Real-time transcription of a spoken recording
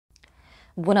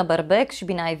Bună berbec și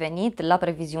bine ai venit la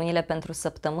previziunile pentru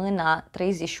săptămâna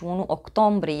 31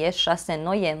 octombrie-6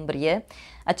 noiembrie.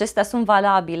 Acestea sunt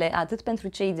valabile atât pentru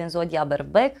cei din zodia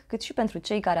berbec, cât și pentru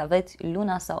cei care aveți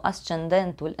luna sau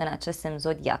ascendentul în acest semn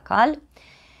zodiacal.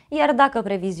 Iar dacă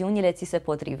previziunile ți se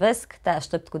potrivesc, te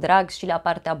aștept cu drag și la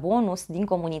partea bonus din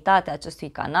comunitatea acestui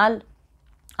canal.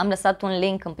 Am lăsat un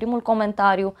link în primul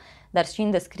comentariu, dar și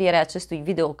în descrierea acestui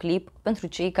videoclip pentru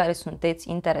cei care sunteți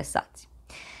interesați.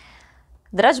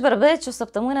 Dragi berbeci, o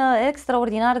săptămână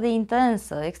extraordinar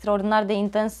de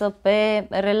intensă pe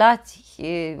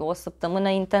relații, o săptămână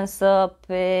intensă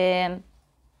pe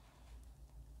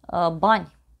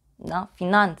bani, da?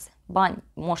 Finanțe, bani,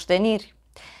 moșteniri.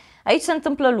 Aici se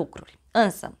întâmplă lucruri,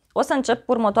 însă o să încep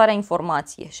cu următoarea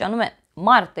informație și anume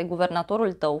Marte,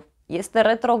 guvernatorul tău, este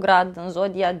retrograd în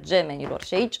zodia Gemenilor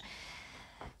și aici,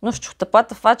 nu știu, te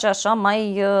poate face așa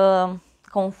mai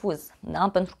confuz, da?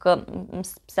 Pentru că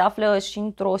se află și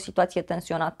într-o situație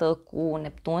tensionată cu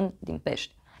Neptun din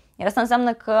Pești. Iar asta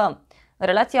înseamnă că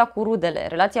relația cu rudele,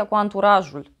 relația cu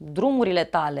anturajul, drumurile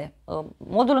tale,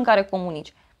 modul în care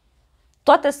comunici,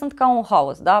 toate sunt ca un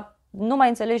haos, da? Nu mai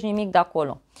înțelegi nimic de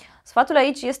acolo. Sfatul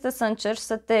aici este să încerci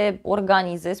să te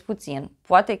organizezi puțin,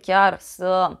 poate chiar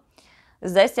să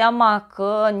îți dai seama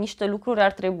că niște lucruri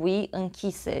ar trebui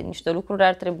închise, niște lucruri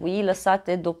ar trebui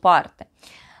lăsate deoparte.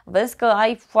 Vezi că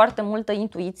ai foarte multă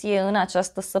intuiție în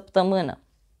această săptămână.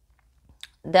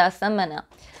 De asemenea,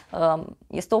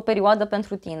 este o perioadă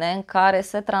pentru tine în care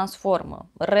se transformă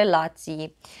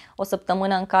relații, o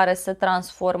săptămână în care se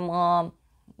transformă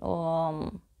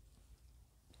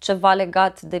ceva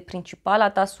legat de principala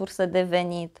ta sursă de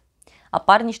venit.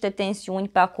 Apar niște tensiuni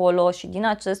pe acolo și din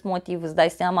acest motiv îți dai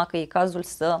seama că e cazul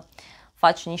să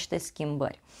faci niște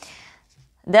schimbări.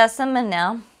 De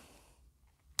asemenea,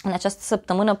 în această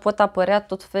săptămână pot apărea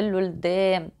tot felul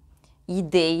de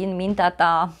idei în mintea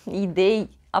ta,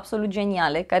 idei absolut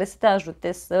geniale care să te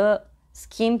ajute să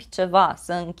schimbi ceva,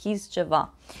 să închizi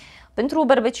ceva. Pentru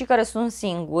berbecii care sunt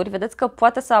singuri, vedeți că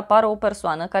poate să apară o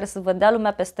persoană care să vă dea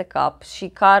lumea peste cap și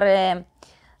care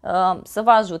să vă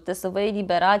ajute să vă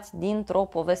eliberați dintr-o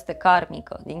poveste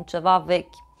karmică, din ceva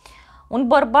vechi. Un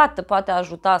bărbat te poate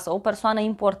ajuta sau o persoană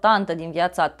importantă din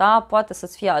viața ta poate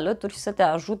să-ți fie alături și să te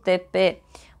ajute pe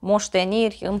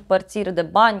moșteniri, împărțiri de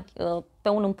bani, pe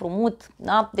un împrumut,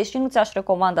 da? Deși nu ți-aș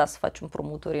recomanda să faci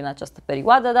împrumuturi în această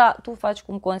perioadă, dar tu faci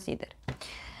cum consideri.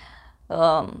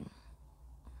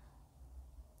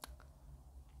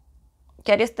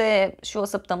 Chiar este și o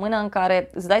săptămână în care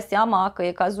îți dai seama că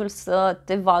e cazul să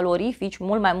te valorifici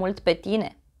mult mai mult pe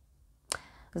tine.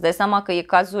 Îți dai seama că e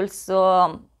cazul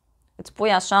să îți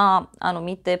pui așa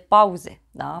anumite pauze,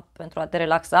 da? Pentru a te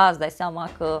relaxa, îți dai seama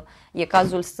că e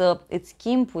cazul să îți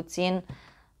schimbi puțin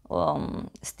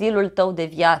stilul tău de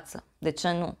viață. De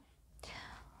ce nu?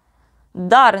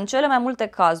 Dar în cele mai multe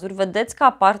cazuri vedeți că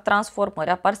apar transformări,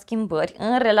 apar schimbări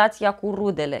în relația cu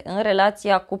rudele, în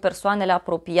relația cu persoanele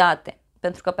apropiate.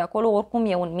 Pentru că pe acolo oricum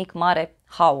e un mic mare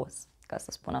haos, ca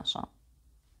să spun așa.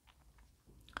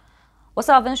 O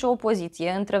să avem și o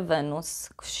opoziție între Venus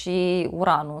și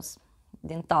Uranus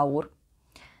din Taur.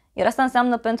 Iar asta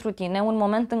înseamnă pentru tine un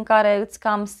moment în care îți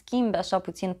cam schimbi așa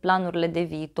puțin planurile de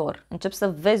viitor. Începi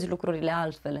să vezi lucrurile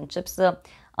altfel, începi să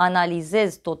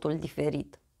analizezi totul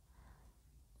diferit.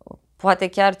 Poate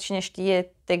chiar, cine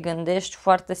știe, te gândești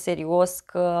foarte serios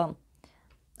că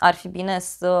ar fi bine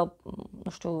să,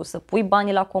 nu știu, să pui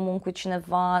banii la comun cu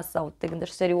cineva sau te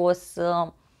gândești serios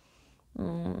să,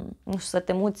 nu știu, să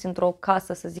te muți într-o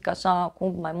casă, să zic așa, cu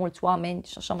mai mulți oameni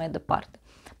și așa mai departe.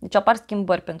 Deci apar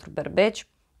schimbări pentru berbeci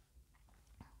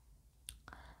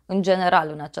în general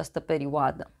în această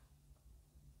perioadă.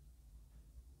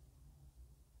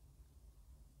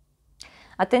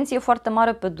 Atenție foarte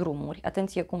mare pe drumuri,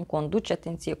 atenție cum conduci,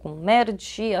 atenție cum mergi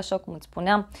și, așa cum îți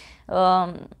spuneam,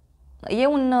 e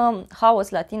un haos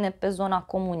la tine pe zona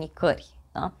comunicării.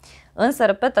 Da? Însă,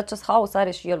 repet, acest haos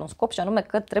are și el un scop și anume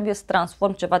că trebuie să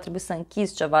transformi ceva, trebuie să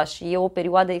închizi ceva și e o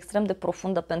perioadă extrem de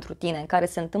profundă pentru tine în care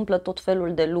se întâmplă tot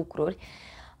felul de lucruri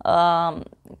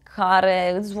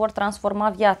care îți vor transforma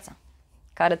viața,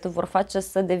 care te vor face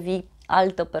să devii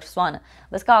altă persoană.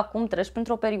 Vezi că acum treci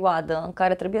printr-o perioadă în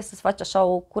care trebuie să-ți faci așa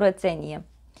o curățenie,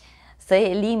 să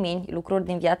elimini lucruri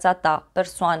din viața ta,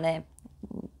 persoane,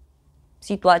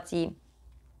 situații,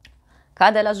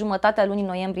 ca de la jumătatea lunii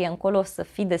noiembrie încolo să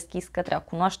fii deschis către a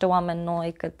cunoaște oameni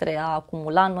noi, către a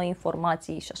acumula noi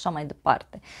informații și așa mai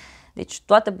departe. Deci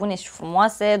toate bune și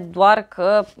frumoase, doar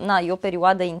că e o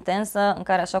perioadă intensă în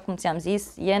care, așa cum ți-am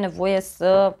zis, e nevoie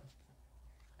să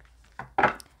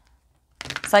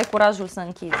ai curajul să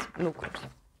închizi lucruri.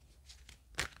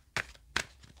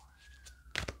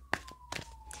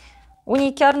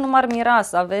 Unii chiar nu m-ar mira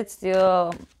să aveți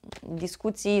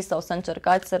discuții sau să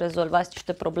încercați să rezolvați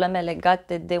niște probleme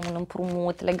legate de un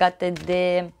împrumut, legate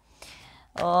de,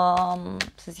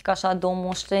 să zic așa, de o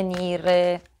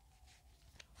moștenire,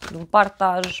 de un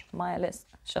partaj mai ales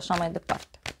și așa mai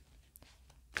departe.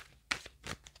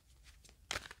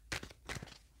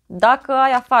 Dacă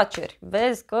ai afaceri,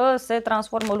 vezi că se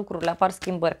transformă lucrurile, apar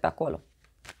schimbări pe acolo.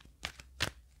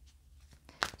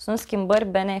 Sunt schimbări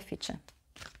benefice.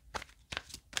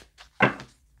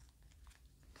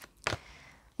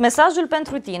 Mesajul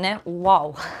pentru tine,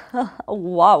 wow,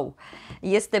 wow,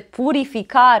 este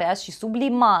purificarea și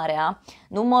sublimarea,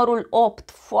 numărul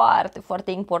 8, foarte,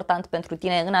 foarte important pentru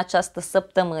tine în această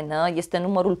săptămână, este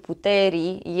numărul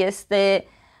puterii, este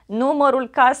numărul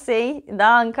casei,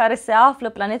 da, în care se află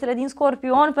planetele din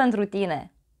Scorpion pentru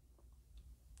tine.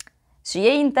 Și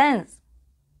e intens.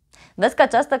 Vezi că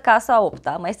această casă a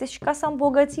 8-a mai este și casa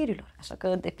îmbogățirilor, așa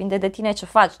că depinde de tine ce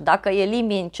faci. Dacă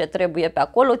elimini ce trebuie pe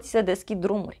acolo, ți se deschid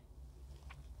drumuri.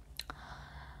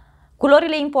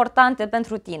 Culorile importante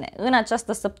pentru tine în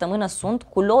această săptămână sunt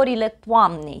culorile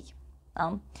toamnei,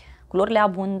 da? Culorile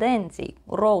abundenței,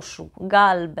 roșu,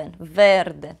 galben,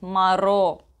 verde,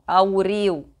 maro,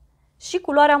 auriu și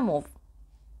culoarea mov.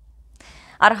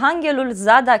 Arhanghelul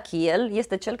Zadkiel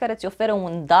este cel care îți oferă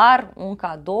un dar, un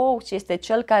cadou și este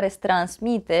cel care îți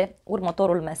transmite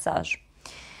următorul mesaj.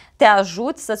 Te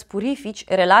ajut să-ți purifici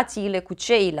relațiile cu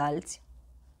ceilalți,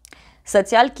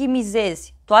 să-ți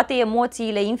alchimizezi toate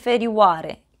emoțiile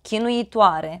inferioare,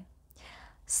 chinuitoare,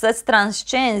 să-ți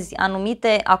transcenzi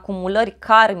anumite acumulări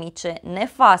karmice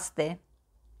nefaste,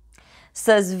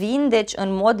 să-ți vindeci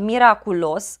în mod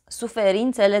miraculos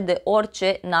suferințele de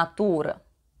orice natură.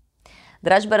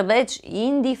 Dragi berbeci,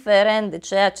 indiferent de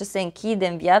ceea ce se închide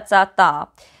în viața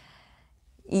ta,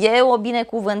 e o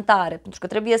binecuvântare, pentru că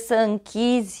trebuie să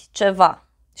închizi ceva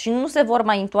și nu se vor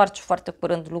mai întoarce foarte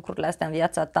curând lucrurile astea în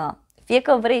viața ta. Fie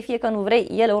că vrei, fie că nu vrei,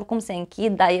 ele oricum se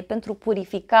închid, dar e pentru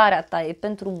purificarea ta, e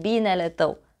pentru binele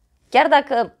tău. Chiar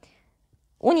dacă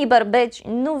unii berbeci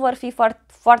nu vor fi foarte,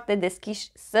 foarte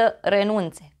deschiși să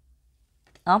renunțe.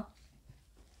 Da?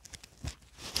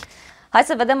 Hai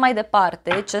să vedem mai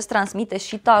departe ce îți transmite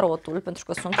și tarotul, pentru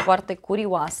că sunt foarte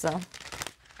curioasă.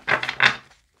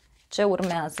 Ce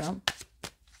urmează?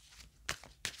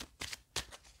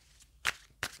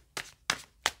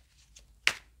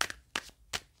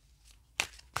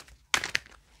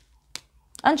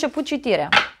 A început citirea.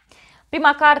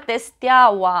 Prima carte,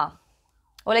 Steaua,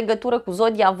 o legătură cu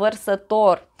zodia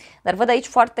Vărsător. Dar văd aici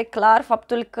foarte clar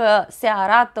faptul că se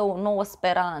arată o nouă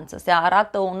speranță, se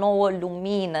arată o nouă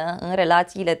lumină în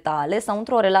relațiile tale sau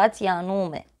într-o relație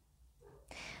anume.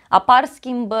 Apar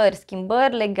schimbări,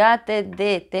 schimbări legate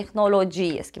de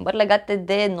tehnologie, schimbări legate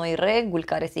de noi reguli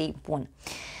care se impun.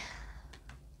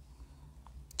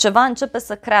 Ceva începe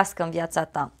să crească în viața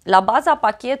ta. La baza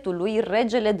pachetului,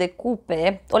 Regele de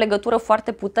Cupe, o legătură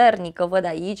foarte puternică, văd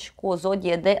aici, cu o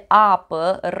zodie de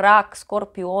apă, Rac,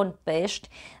 Scorpion, Pești,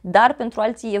 dar pentru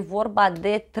alții e vorba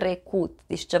de trecut.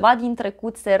 Deci ceva din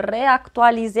trecut se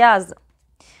reactualizează.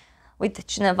 Uite,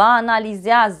 cineva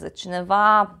analizează,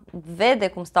 cineva vede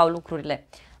cum stau lucrurile.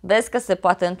 Vezi că se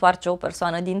poate întoarce o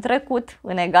persoană din trecut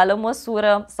în egală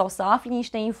măsură sau să afli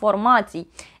niște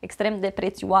informații extrem de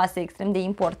prețioase, extrem de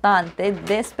importante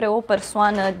despre o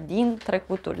persoană din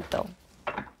trecutul tău.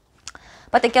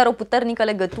 Poate chiar o puternică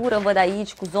legătură, văd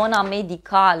aici, cu zona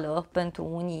medicală pentru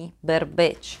unii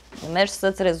berbeci. Mergi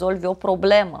să-ți rezolvi o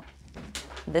problemă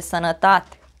de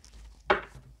sănătate.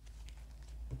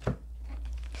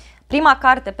 Prima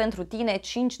carte pentru tine,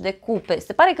 5 de cupe.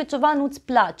 Se pare că ceva nu-ți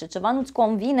place, ceva nu-ți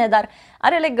convine, dar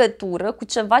are legătură cu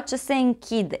ceva ce se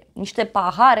închide, niște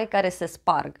pahare care se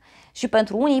sparg. Și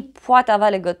pentru unii poate avea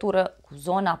legătură cu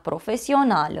zona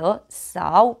profesională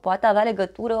sau poate avea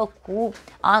legătură cu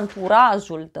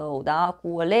anturajul tău, da? Cu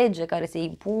o lege care se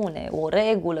impune, o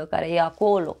regulă care e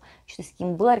acolo, niște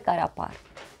schimbări care apar.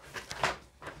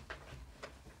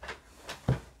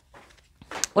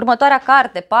 Următoarea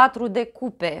carte, 4 de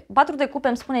cupe. 4 de cupe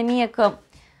îmi spune mie că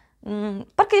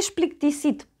parcă ești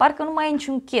plictisit, parcă nu mai ai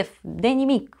niciun chef de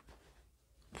nimic.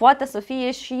 Poate să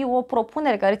fie și o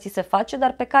propunere care ți se face,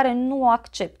 dar pe care nu o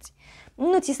accepti.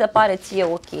 Nu ți se pare ție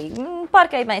ok.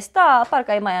 Parcă ai mai sta,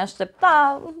 parcă ai mai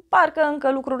aștepta, parcă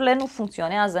încă lucrurile nu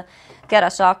funcționează chiar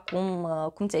așa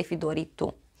cum ți-ai fi dorit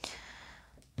tu.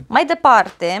 Mai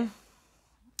departe,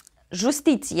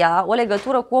 Justiția, o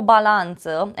legătură cu o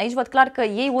balanță. Aici văd clar că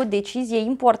iei o decizie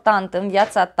importantă în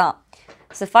viața ta.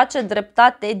 Se face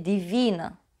dreptate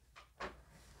divină.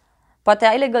 Poate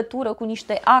ai legătură cu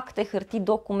niște acte, hârtii,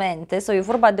 documente sau e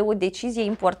vorba de o decizie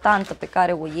importantă pe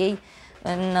care o iei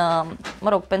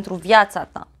pentru viața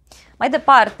ta. Mai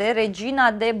departe,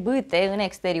 regina de bâte în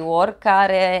exterior,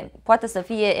 care poate să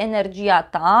fie energia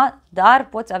ta, dar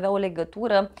poți avea o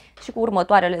legătură și cu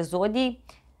următoarele zodii,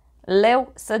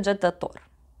 Leu, Săgetător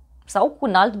sau cu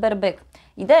un alt berbec.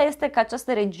 Ideea este că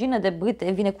această regină de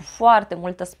bâte vine cu foarte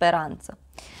multă speranță.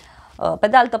 Pe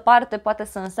de altă parte, poate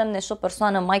să însemne și o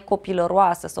persoană mai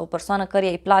copilăroasă sau o persoană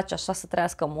căreia îi place așa să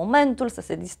trăiască momentul, să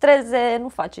se distreze, nu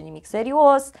face nimic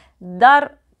serios,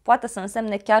 dar poate să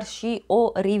însemne chiar și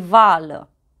o rivală,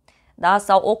 da?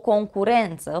 Sau o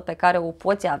concurență pe care o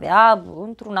poți avea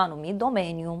într-un anumit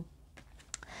domeniu.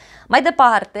 Mai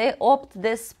departe, 8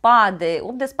 de spade.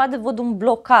 8 de spade văd un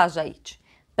blocaj aici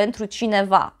pentru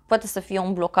cineva. Poate să fie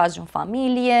un blocaj în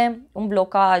familie, un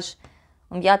blocaj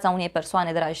în viața unei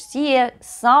persoane dragi ție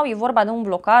sau e vorba de un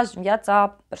blocaj în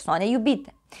viața persoanei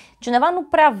iubite. Cineva nu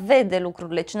prea vede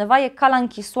lucrurile, cineva e ca la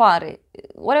închisoare.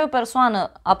 Ori e o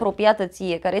persoană apropiată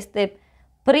ție care este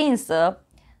prinsă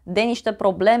de niște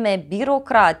probleme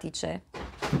birocratice,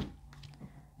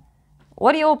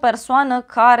 ori e o persoană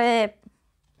care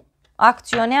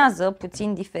acționează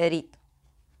puțin diferit.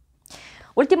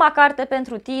 Ultima carte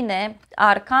pentru tine,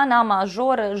 arcana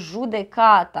majoră,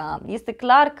 judecata. Este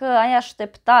clar că ai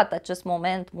așteptat acest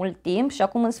moment mult timp și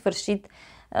acum în sfârșit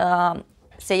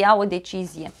se ia o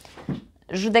decizie.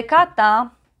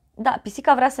 Judecata, da,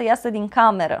 pisica vrea să iasă din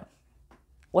cameră.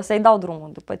 O să-i dau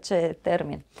drumul după ce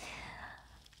termin.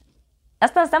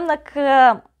 Asta înseamnă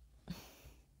că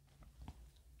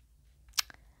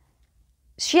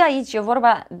și aici e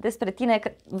vorba despre tine,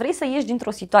 că vrei să ieși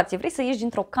dintr-o situație, vrei să ieși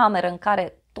dintr-o cameră în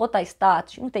care tot ai stat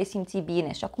și nu te-ai simțit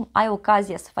bine și acum ai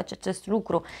ocazia să faci acest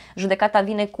lucru. Judecata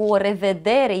vine cu o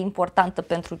revedere importantă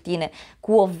pentru tine,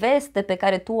 cu o veste pe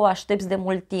care tu o aștepți de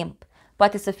mult timp.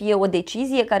 Poate să fie o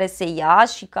decizie care se ia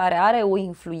și care are o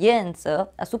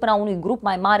influență asupra unui grup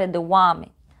mai mare de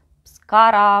oameni.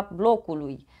 Scara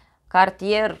blocului,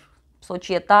 cartier,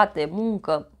 societate,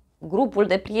 muncă, grupul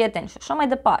de prieteni și așa mai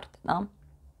departe. Da?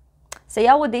 Se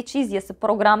ia o decizie, se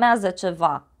programează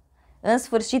ceva. În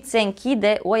sfârșit se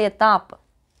închide o etapă.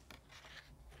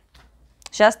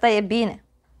 Și asta e bine.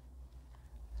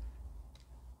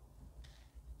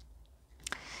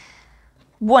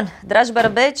 Bun, dragi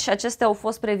berbeci, acestea au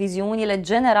fost previziunile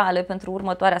generale pentru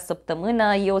următoarea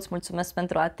săptămână. Eu îți mulțumesc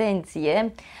pentru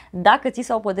atenție. Dacă ți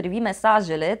s-au potrivit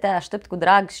mesajele, te aștept cu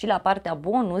drag și la partea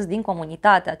bonus din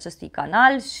comunitatea acestui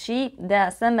canal și de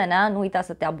asemenea nu uita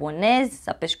să te abonezi, să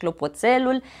apeși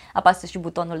clopoțelul, apasă și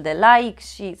butonul de like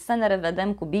și să ne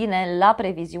revedem cu bine la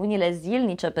previziunile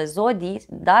zilnice pe zodii,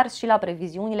 dar și la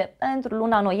previziunile pentru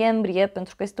luna noiembrie,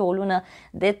 pentru că este o lună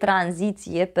de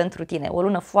tranziție pentru tine, o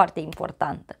lună foarte importantă.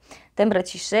 Te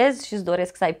îmbrățișez și îți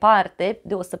doresc să ai parte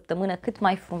de o săptămână cât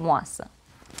mai frumoasă.